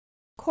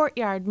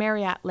Courtyard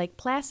Marriott Lake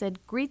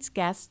Placid greets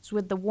guests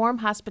with the warm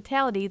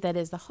hospitality that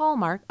is the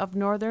hallmark of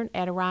Northern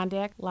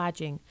Adirondack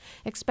lodging.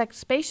 Expect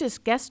spacious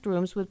guest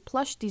rooms with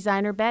plush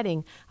designer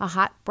bedding, a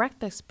hot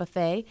breakfast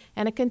buffet,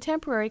 and a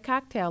contemporary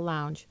cocktail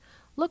lounge.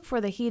 Look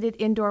for the heated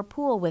indoor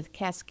pool with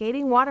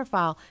cascading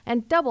waterfall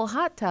and double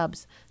hot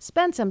tubs.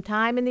 Spend some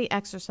time in the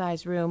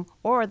exercise room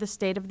or the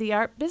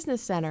state-of-the-art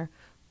business center.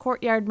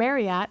 Courtyard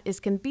Marriott is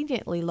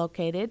conveniently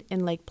located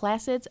in Lake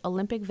Placid's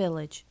Olympic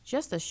Village,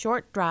 just a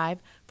short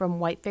drive from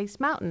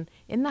Whiteface Mountain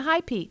in the High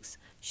Peaks.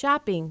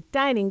 Shopping,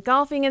 dining,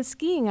 golfing, and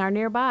skiing are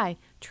nearby.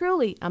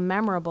 Truly a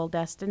memorable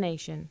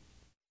destination.